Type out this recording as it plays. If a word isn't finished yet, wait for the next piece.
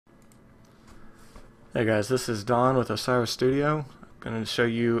Hey guys, this is Don with Osiris Studio. I'm going to show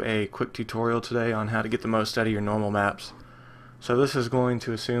you a quick tutorial today on how to get the most out of your normal maps. So this is going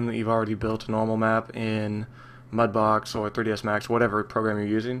to assume that you've already built a normal map in Mudbox or 3ds Max, whatever program you're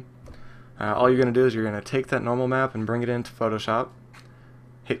using. All you're going to do is you're going to take that normal map and bring it into Photoshop,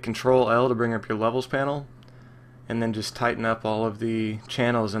 hit Control L to bring up your levels panel, and then just tighten up all of the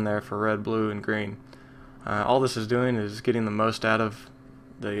channels in there for red, blue, and green. All this is doing is getting the most out of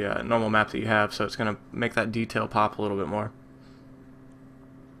the normal map that you have, so it's going to make that detail pop a little bit more.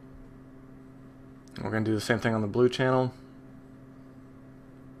 We're going to do the same thing on the blue channel,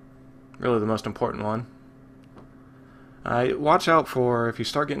 really the most important one. Watch out for, if you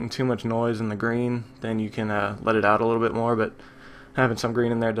start getting too much noise in the green, then you can let it out a little bit more, but having some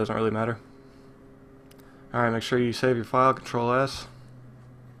green in there doesn't really matter. Alright, make sure you save your file, Control S.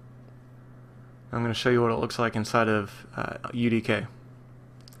 I'm going to show you what it looks like inside of UDK.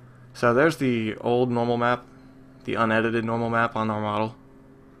 So there's the old normal map, the unedited normal map on our model.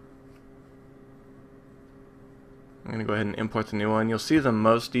 I'm going to go ahead and import the new one. You'll see the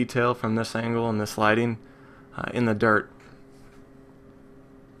most detail from this angle and this lighting in the dirt.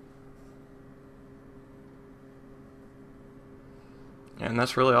 And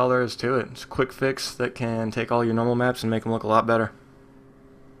that's really all there is to it. It's a quick fix that can take all your normal maps and make them look a lot better.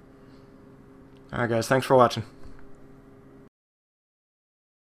 Alright guys, thanks for watching.